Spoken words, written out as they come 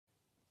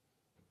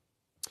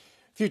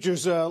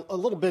Futures a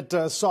little bit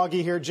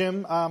soggy here,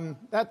 Jim.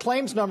 That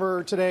claims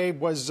number today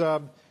was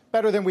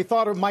better than we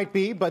thought it might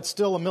be, but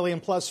still a million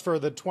plus for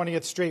the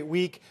 20th straight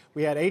week.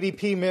 We had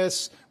ADP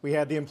miss. We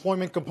had the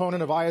employment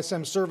component of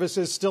ISM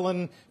services still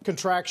in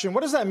contraction.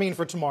 What does that mean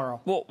for tomorrow?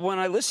 Well, when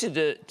I listened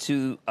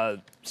to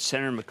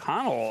Senator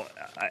McConnell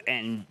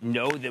and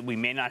know that we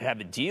may not have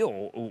a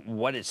deal,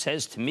 what it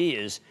says to me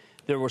is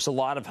there was a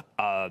lot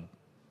of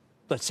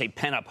let's say,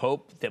 pent-up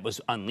hope that was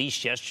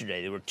unleashed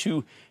yesterday. There were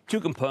two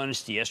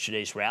components to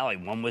yesterday's rally.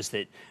 One was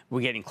that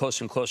we're getting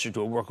closer and closer to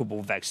a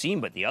workable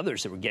vaccine, but the other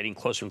is that we're getting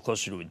closer and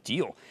closer to a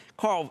deal.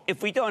 Carl,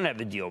 if we don't have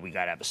a deal, we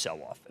got to have a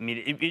sell-off. I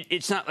mean,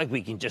 it's not like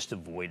we can just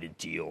avoid a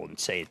deal and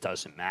say it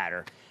doesn't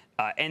matter.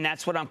 And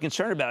that's what I'm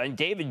concerned about. And,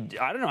 David,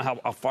 I don't know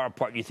how far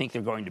apart you think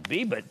they're going to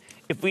be, but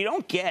if we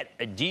don't get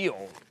a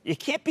deal, it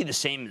can't be the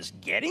same as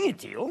getting a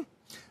deal.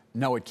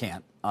 No, it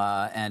can't.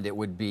 And it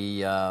would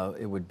be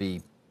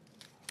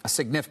a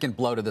significant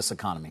blow to this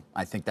economy.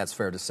 I think that's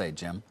fair to say,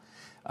 Jim.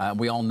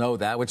 We all know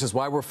that, which is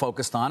why we're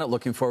focused on it.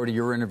 Looking forward to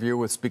your interview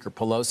with Speaker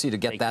Pelosi to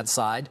get that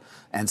side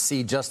and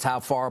see just how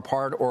far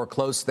apart or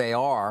close they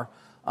are.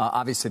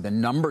 Obviously, the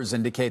numbers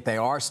indicate they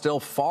are still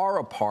far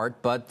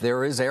apart, but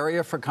there is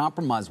area for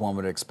compromise, one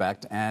would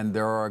expect. And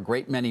there are a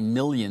great many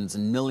millions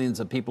and millions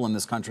of people in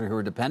this country who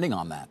are depending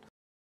on that.